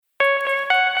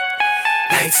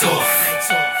Lights off.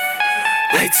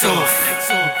 Lights off.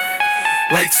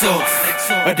 Lights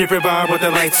off. A different vibe with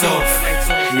the lights off.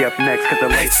 She up next, cut the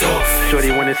lights off. Shorty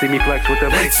wanna see me flex with the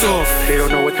lights off. They don't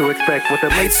know what to expect with the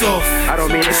lights off. I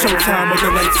don't mean it's showtime with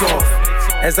the lights off.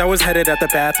 As I was headed out the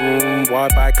bathroom,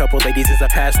 walked by a couple ladies as I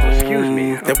passed through. Excuse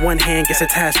me. The one hand gets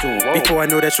attached to him. Before I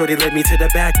know that shorty led me to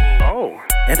the back. Oh.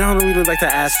 And I don't really like to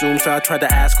assume, so I tried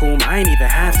to ask whom. I ain't even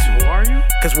have to. Who are you?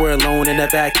 Cause we're alone in a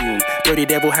vacuum. Dirty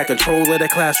devil had control of the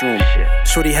classroom.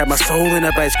 Shorty had my soul in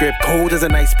a vice grip, cold as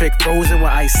an ice pick, frozen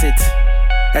where ice sits.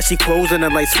 As she closed and the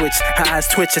light switched, her eyes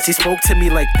twitched as she spoke to me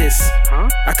like this.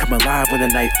 I come alive when the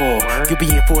night falls. You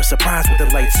be in for a surprise with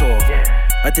the lights off.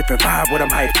 A different vibe when I'm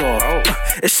hyped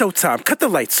off. It's showtime, cut the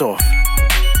lights off.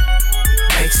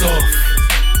 Lights off.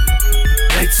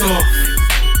 Lights off.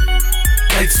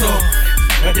 Lights off.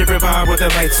 A different vibe with the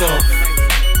lights off.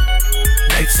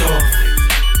 Lights off.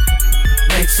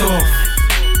 Lights off.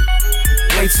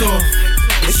 Lights off.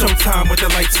 It's showtime with the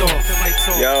lights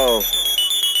off. Yo.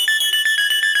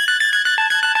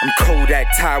 I'm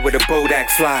Kodak tied with a Bodak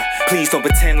fly. Please don't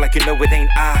pretend like you know it ain't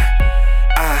I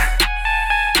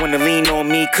wanna lean on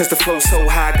me cause the flow's so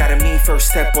high. Got a mean first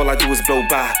step, all I do is blow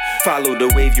by. Follow the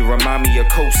wave, you remind me of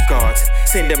Coast Guards.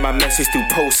 Sending my message through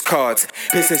postcards.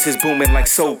 Business is booming like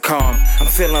so calm. I'm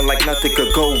feeling like nothing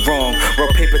could go wrong.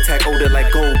 Roll paper tag older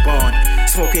like Gold Bond.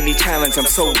 Smoking each challenge, I'm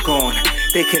so gone.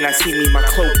 They cannot see me, my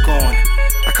cloak gone.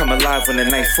 I come alive when the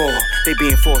night fall. They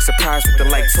being for a surprise with the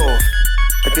lights off.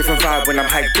 A different vibe when I'm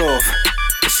hyped off.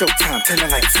 It's showtime, turn the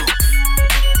lights off.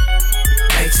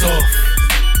 Lights off.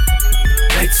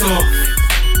 Lights off.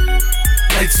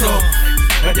 Lights off.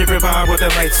 A different vibe with the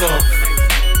lights off.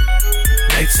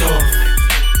 Lights off.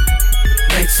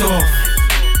 Lights off.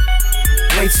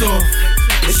 Lights off.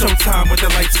 It's showtime with the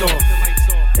lights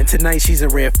off. And tonight she's in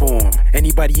rare form.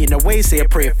 Anybody in the way say a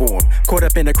prayer for him. Caught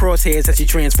up in the crosshairs as she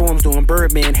transforms, doing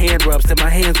Birdman hand rubs till my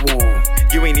hands warm.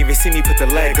 You ain't even see me put the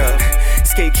leg up.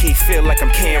 Skate key feel like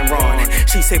I'm Cameron.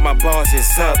 She say my bars is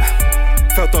up.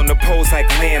 Felt on the poles like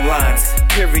landlines.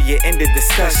 Period, ended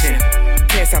discussion.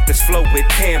 Can't stop this flow with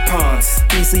tampons.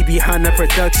 Beastley behind the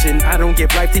production. I don't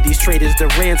give life to these traitors, the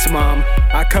ransom mom.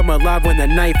 I come alive when the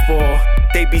night fall.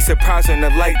 They be surprised when the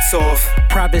lights off.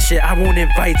 Private shit, I won't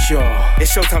invite y'all.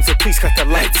 It's showtime, so please cut the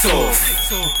lights off.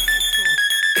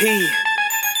 P.